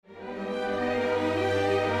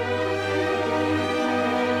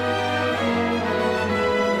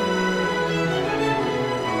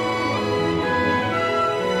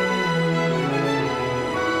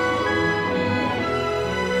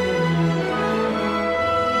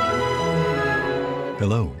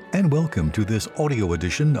Hello, and welcome to this audio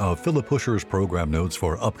edition of Philip Huscher's program notes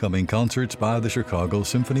for upcoming concerts by the Chicago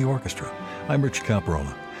Symphony Orchestra. I'm Rich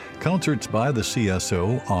Caparola. Concerts by the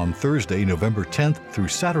CSO on Thursday, November 10th through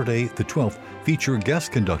Saturday, the 12th, feature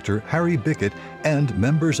guest conductor Harry Bickett and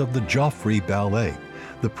members of the Joffrey Ballet.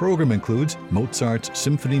 The program includes Mozart's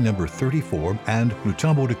Symphony No. 34 and Le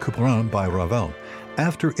Tombeau de Couperin by Ravel.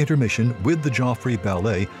 After intermission with the Joffrey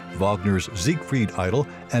Ballet, Wagner's Siegfried Idyll,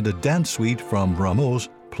 and a dance suite from Rameau's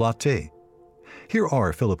Platée. Here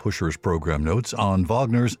are Philip Huscher's program notes on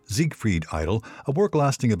Wagner's Siegfried Idyll, a work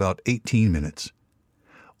lasting about 18 minutes.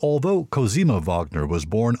 Although Cosima Wagner was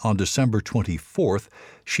born on December 24th,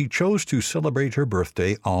 she chose to celebrate her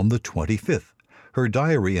birthday on the 25th. Her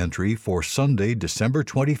diary entry for Sunday, December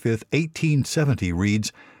 25th, 1870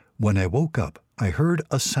 reads, "When I woke up, I heard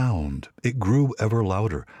a sound. It grew ever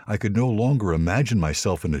louder. I could no longer imagine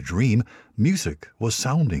myself in a dream. Music was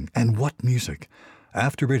sounding, and what music!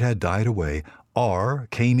 After it had died away, R.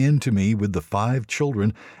 came in to me with the 5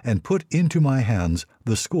 children and put into my hands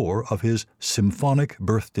the score of his symphonic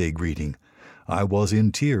birthday greeting. I was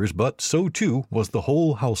in tears, but so too was the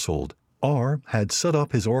whole household. R. had set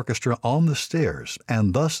up his orchestra on the stairs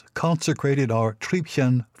and thus consecrated our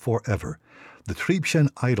Triebchen forever. The Triebchen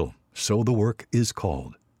Idyll, so the work is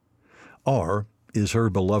called. R. is her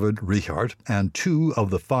beloved Richard, and 2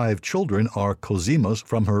 of the 5 children are Cosima's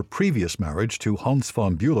from her previous marriage to Hans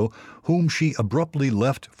von Bülow, whom she abruptly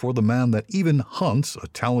left for the man that even Hans, a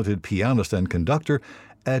talented pianist and conductor,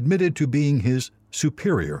 admitted to being his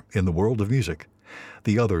superior in the world of music.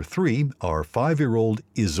 The other 3 are 5-year-old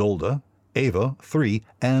Isolde, Eva, 3,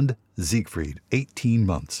 and Siegfried, 18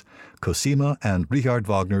 months. Cosima and Richard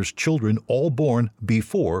Wagner's children all born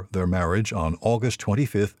before their marriage on August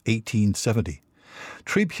 25, 1870.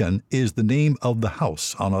 Triebchen is the name of the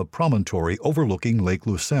house on a promontory overlooking Lake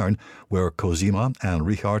Lucerne, where Cosima and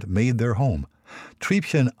Richard made their home.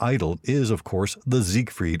 Triebchen Idyll is, of course, the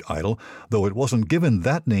Siegfried Idyll, though it wasn't given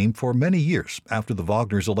that name for many years after the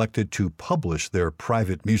Wagners elected to publish their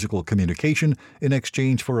private musical communication in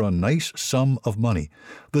exchange for a nice sum of money.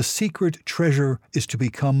 "The secret treasure is to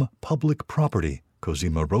become public property,"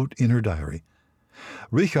 Cosima wrote in her diary.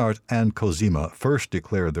 Richard and Cosima first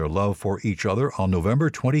declared their love for each other on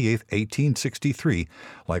November 28, 1863.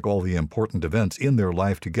 Like all the important events in their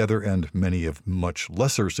life together and many of much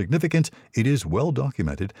lesser significance, it is well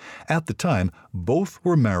documented. At the time, both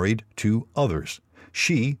were married to others.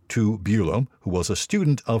 She to Bülow, who was a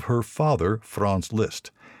student of her father, Franz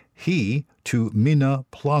Liszt. He to Minna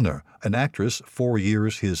Planner, an actress 4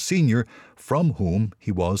 years his senior, from whom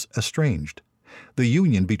he was estranged. The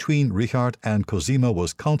union between Richard and Cosima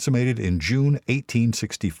was consummated in June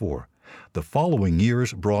 1864. The following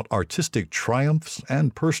years brought artistic triumphs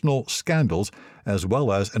and personal scandals, as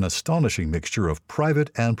well as an astonishing mixture of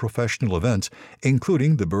private and professional events,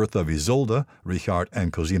 including the birth of Isolde, Richard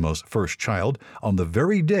and Cosima's first child, on the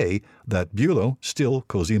very day that Bülow, still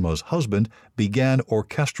Cosima's husband, began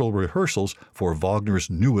orchestral rehearsals for Wagner's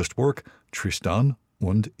newest work, Tristan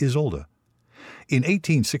und Isolde. In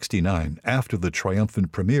 1869, after the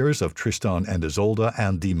triumphant premieres of Tristan and Isolde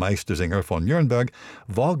and Die Meistersinger von Nürnberg,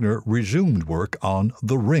 Wagner resumed work on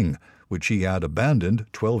The Ring, which he had abandoned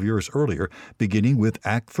 12 years earlier, beginning with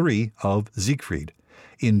Act 3 of Siegfried.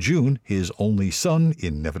 In June, his only son,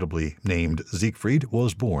 inevitably named Siegfried,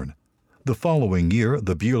 was born. The following year,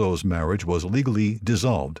 the Bülows' marriage was legally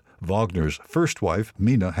dissolved. Wagner's first wife,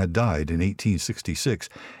 Minna, had died in 1866,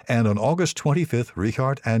 and on August 25th,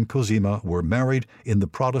 Richard and Cosima were married in the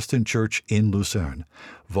Protestant church in Lucerne.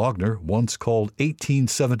 Wagner once called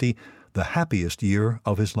 1870 the happiest year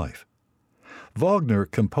of his life. Wagner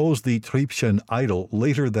composed the Triebchen Idyll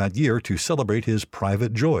later that year to celebrate his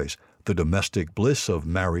private joys: the domestic bliss of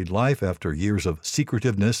married life after years of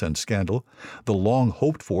secretiveness and scandal, the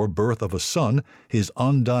long-hoped-for birth of a son, his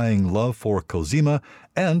undying love for Cosima,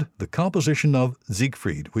 and the composition of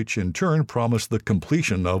Siegfried, which in turn promised the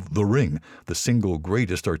completion of The Ring, the single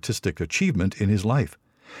greatest artistic achievement in his life.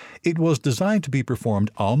 It was designed to be performed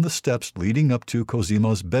on the steps leading up to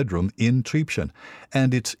Cosima's bedroom in Triebchen,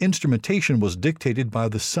 and its instrumentation was dictated by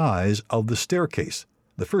the size of the staircase.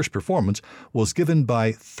 The first performance was given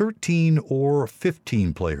by 13 or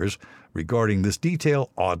 15 players. Regarding this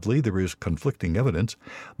detail, oddly, there is conflicting evidence.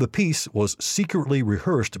 The piece was secretly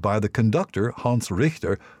rehearsed by the conductor, Hans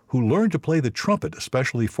Richter, who learned to play the trumpet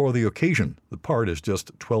especially for the occasion. The part is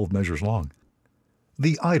just 12 measures long.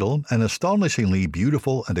 The Idyll, an astonishingly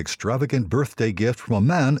beautiful and extravagant birthday gift from a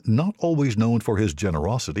man not always known for his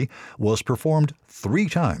generosity, was performed 3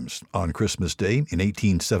 times on Christmas Day in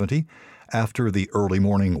 1870, After the early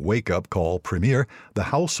morning wake-up call premiere, the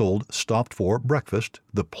household stopped for breakfast,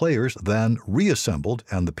 the players then reassembled,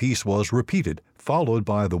 and the piece was repeated, followed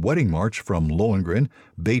by the wedding march from Lohengrin,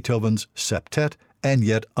 Beethoven's Septet, and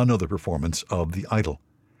yet another performance of The Idol.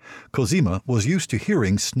 Cosima was used to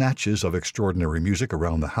hearing snatches of extraordinary music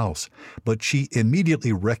around the house, but she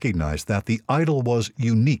immediately recognized that The Idol was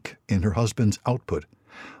unique in her husband's output.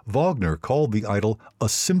 Wagner called The Idol a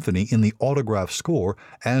symphony in the autograph score,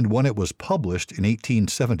 and when it was published in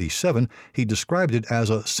 1877, he described it as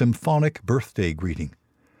a symphonic birthday greeting.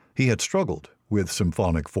 He had struggled with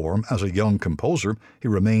symphonic form as a young composer. He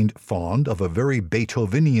remained fond of a very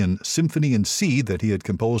Beethovenian symphony in C that he had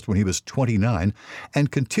composed when he was 29,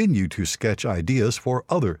 and continued to sketch ideas for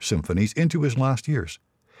other symphonies into his last years.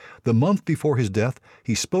 The month before his death,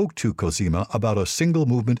 he spoke to Cosima about a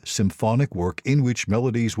single-movement symphonic work in which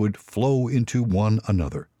melodies would flow into one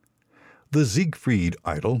another. The Siegfried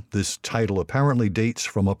Idol, this title apparently dates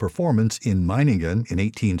from a performance in Meiningen in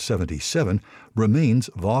 1877, remains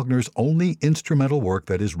Wagner's only instrumental work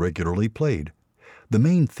that is regularly played. The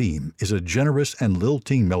main theme is a generous and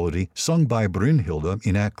lilting melody sung by Brünnhilde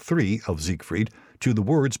in Act 3 of Siegfried to the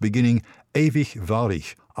words beginning Ewig war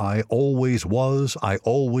ich, I always was, I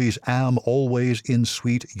always am, always in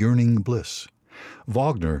sweet yearning bliss.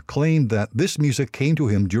 Wagner claimed that this music came to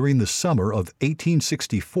him during the summer of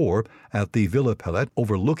 1864 at the Villa Pellet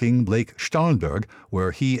overlooking Lake Starnberg,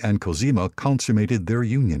 where he and Cosima consummated their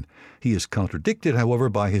union. He is contradicted, however,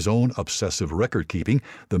 by his own obsessive record-keeping.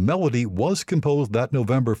 The melody was composed that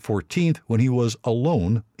November 14th when he was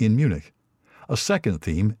alone in Munich. A second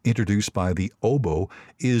theme, introduced by the oboe,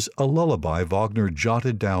 is a lullaby Wagner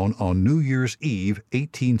jotted down on New Year's Eve,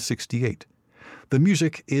 1868. The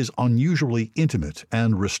music is unusually intimate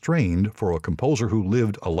and restrained for a composer who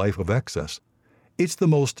lived a life of excess. It's the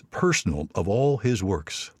most personal of all his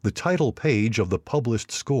works. The title page of the published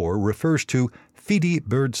score refers to Fidi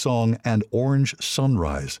Birdsong and Orange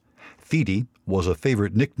Sunrise. Fidi was a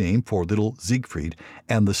favorite nickname for little Siegfried,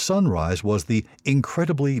 and the sunrise was the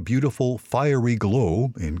incredibly beautiful fiery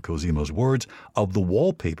glow, in Cosima's words, of the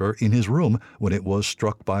wallpaper in his room when it was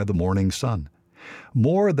struck by the morning sun.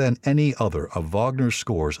 More than any other of Wagner's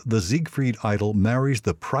scores, the Siegfried Idol marries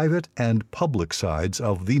the private and public sides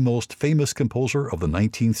of the most famous composer of the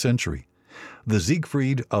 19th century. The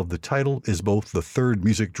Siegfried of the title is both the third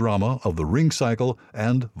music drama of the Ring Cycle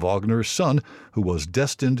and Wagner's son, who was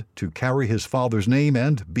destined to carry his father's name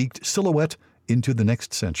and beaked silhouette into the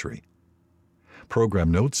next century.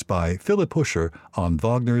 Program notes by Philip Huscher on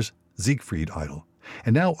Wagner's Siegfried Idol.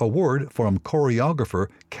 And now a word from choreographer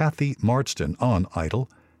Kathy Marston on Idol.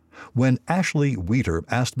 When Ashley Wheater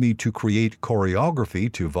asked me to create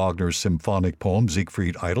choreography to Wagner's symphonic poem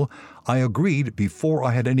Siegfried Idol, I agreed before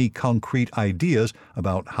I had any concrete ideas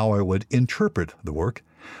about how I would interpret the work.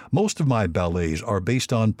 Most of my ballets are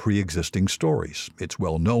based on pre-existing stories. It's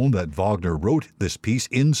well known that Wagner wrote this piece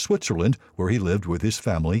in Switzerland, where he lived with his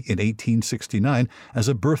family in 1869 as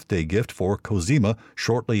a birthday gift for Cosima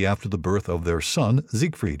shortly after the birth of their son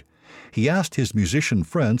Siegfried. He asked his musician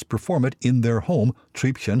friends perform it in their home,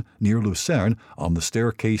 Triebchen, near Lucerne, on the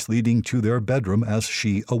staircase leading to their bedroom as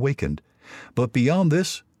she awakened. But beyond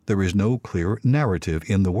this, there is no clear narrative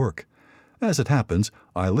in the work. As it happens,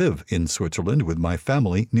 I live in Switzerland with my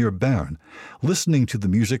family near Bern. Listening to the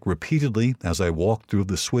music repeatedly as I walked through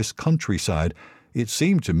the Swiss countryside, it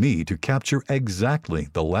seemed to me to capture exactly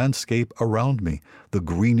the landscape around me, the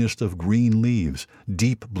greenest of green leaves,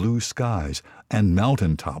 deep blue skies, and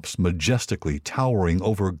mountain tops majestically towering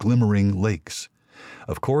over glimmering lakes.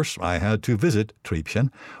 Of course, I had to visit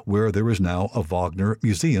Triebchen, where there is now a Wagner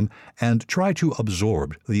museum, and try to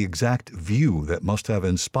absorb the exact view that must have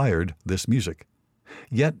inspired this music.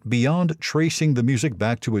 Yet, beyond tracing the music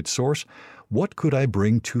back to its source, what could I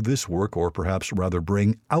bring to this work, or perhaps rather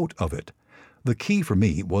bring out of it? The key for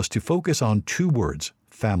me was to focus on two words,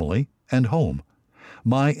 family and home.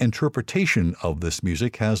 My interpretation of this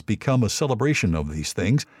music has become a celebration of these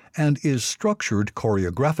things and is structured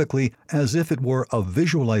choreographically as if it were a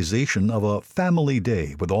visualization of a family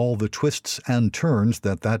day with all the twists and turns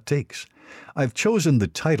that takes. I've chosen the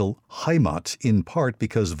title Heimat in part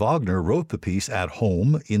because Wagner wrote the piece at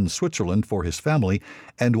home in Switzerland for his family,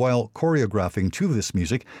 and while choreographing to this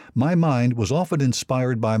music, my mind was often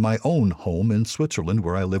inspired by my own home in Switzerland,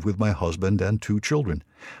 where I live with my husband and two children.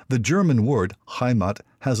 The German word Heimat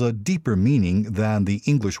has a deeper meaning than the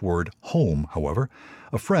English word home, however.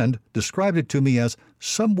 A friend described it to me as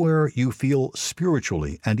somewhere you feel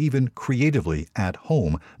spiritually and even creatively at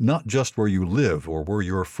home, not just where you live or where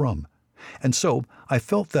you're from. And so I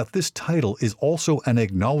felt that this title is also an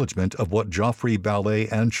acknowledgement of what Joffrey Ballet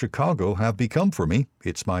and Chicago have become for me.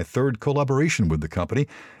 It's my third collaboration with the company,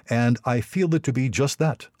 and I feel it to be just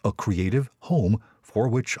that, a creative home for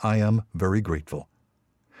which I am very grateful.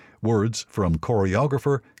 Words from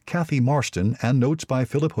choreographer Kathy Marston and notes by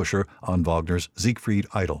Philip Huscher on Wagner's Siegfried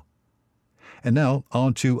Idyll. And now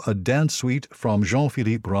on to a dance suite from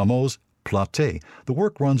Jean-Philippe Rameau's Platée. The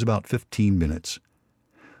work runs about 15 minutes.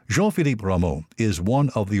 Jean-Philippe Rameau is one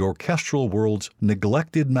of the orchestral world's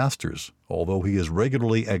neglected masters. Although he is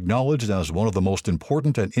regularly acknowledged as one of the most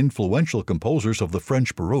important and influential composers of the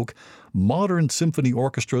French Baroque, modern symphony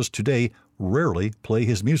orchestras today rarely play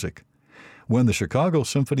his music. When the Chicago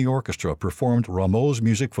Symphony Orchestra performed Rameau's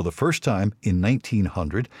music for the first time in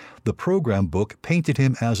 1900, the program book painted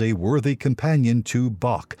him as a worthy companion to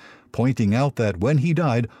Bach, pointing out that when he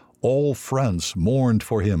died, all France mourned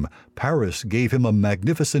for him. Paris gave him a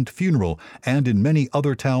magnificent funeral, and in many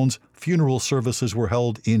other towns, funeral services were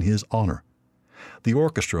held in his honor. The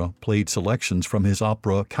orchestra played selections from his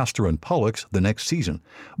opera Castor and Pollux the next season,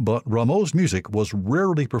 but Rameau's music was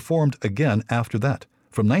rarely performed again after that.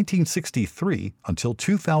 From 1963 until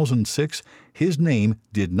 2006, his name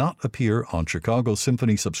did not appear on Chicago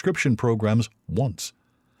Symphony subscription programs once.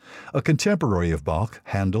 A contemporary of Bach,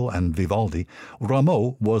 Handel, and Vivaldi,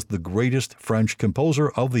 Rameau was the greatest French composer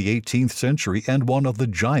of the 18th century and one of the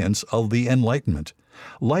giants of the Enlightenment.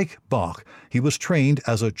 Like Bach, he was trained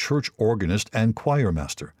as a church organist and choir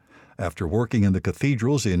master. After working in the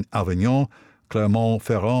cathedrals in Avignon,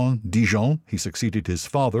 Clermont-Ferrand, Dijon, he succeeded his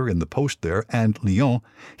father in the post there, and Lyon,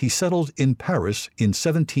 he settled in Paris in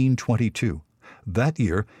 1722. That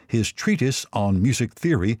year, his treatise on music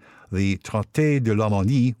theory, the Traité de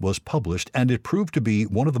l'Harmonie, was published, and it proved to be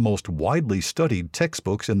one of the most widely studied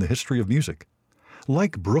textbooks in the history of music.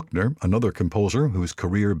 Like Bruckner, another composer whose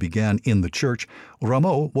career began in the church,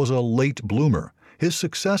 Rameau was a late bloomer. His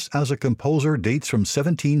success as a composer dates from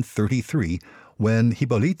 1733, when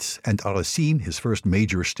Hippolyte and Aracine, his first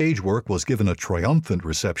major stage work, was given a triumphant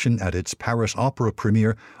reception at its Paris Opera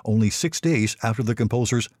premiere only 6 days after the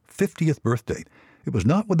composer's 50th birthday. It was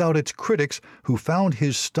not without its critics who found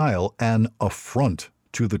his style an affront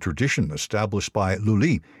to the tradition established by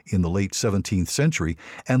Lully in the late 17th century,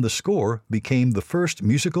 and the score became the first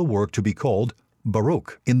musical work to be called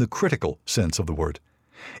Baroque in the critical sense of the word.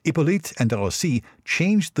 Hippolyte and Aracine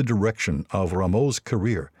changed the direction of Rameau's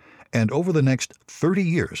career, and over the next 30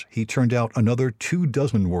 years he turned out another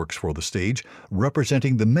 24 works for the stage,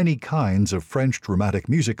 representing the many kinds of French dramatic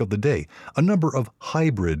music of the day, a number of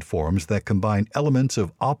hybrid forms that combine elements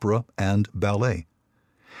of opera and ballet.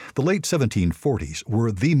 The late 1740s were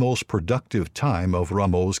the most productive time of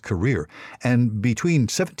Rameau's career, and between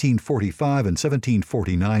 1745 and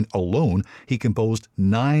 1749 alone he composed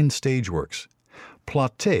 9 stage works.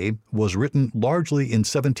 Platée was written largely in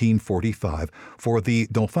 1745 for the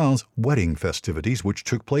Dauphin's wedding festivities, which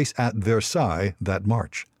took place at Versailles that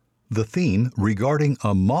March. The theme, regarding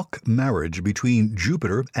a mock marriage between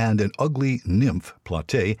Jupiter and an ugly nymph,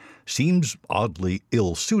 Platée, seems oddly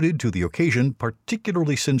ill-suited to the occasion,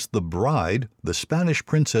 particularly since the bride, the Spanish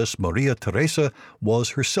princess Maria Teresa,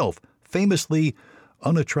 was herself famously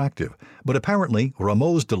unattractive, but apparently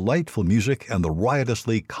Rameau's delightful music and the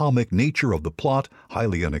riotously comic nature of the plot,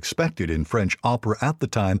 highly unexpected in French opera at the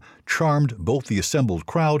time, charmed both the assembled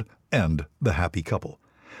crowd and the happy couple.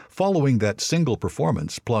 Following that single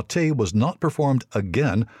performance, Platée was not performed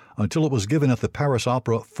again until it was given at the Paris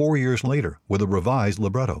Opera 4 years later with a revised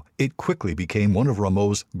libretto. It quickly became one of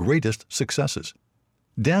Rameau's greatest successes.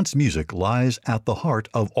 Dance music lies at the heart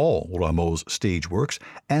of all Rameau's stage works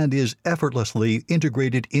and is effortlessly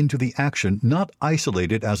integrated into the action, not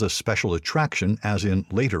isolated as a special attraction as in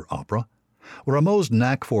later opera. Rameau's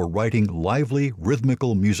knack for writing lively,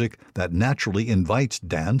 rhythmical music that naturally invites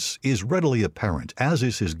dance is readily apparent, as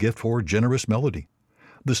is his gift for generous melody.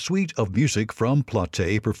 The suite of music from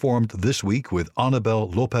Platée, performed this week with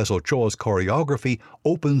Anabel Lopez Ochoa's choreography,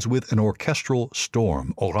 opens with an orchestral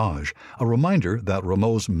storm, Orage, a reminder that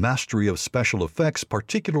Rameau's mastery of special effects,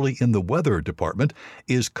 particularly in the weather department,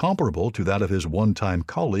 is comparable to that of his one-time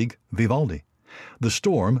colleague, Vivaldi. The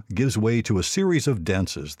storm gives way to a series of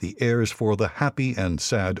dances, the airs for the happy and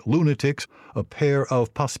sad lunatics, a pair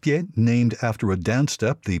of passe-pieds named after a dance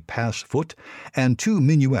step, the passe-foot, and 2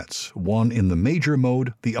 minuets, one in the major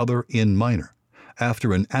mode, the other in minor.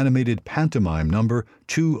 After an animated pantomime number,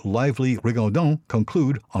 2 lively rigodons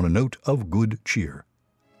conclude on a note of good cheer.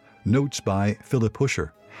 Notes by Philip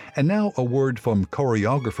Huscher. And now a word from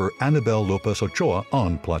choreographer Anabel Lopez Ochoa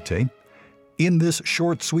on Platée. In this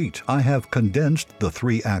short suite, I have condensed the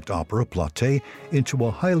three-act opera Platée into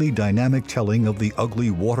a highly dynamic telling of the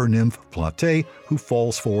ugly water nymph Platée who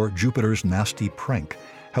falls for Jupiter's nasty prank.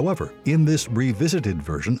 However, in this revisited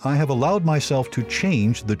version, I have allowed myself to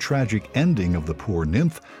change the tragic ending of the poor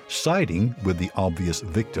nymph, siding with the obvious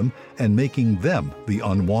victim and making them the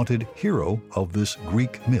unwanted hero of this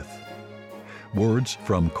Greek myth. Words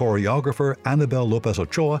from choreographer Anabel Lopez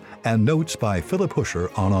Ochoa and notes by Philip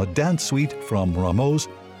Huscher on a dance suite from Rameau's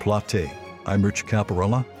Platée. I'm Rich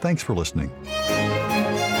Caparella. Thanks for listening.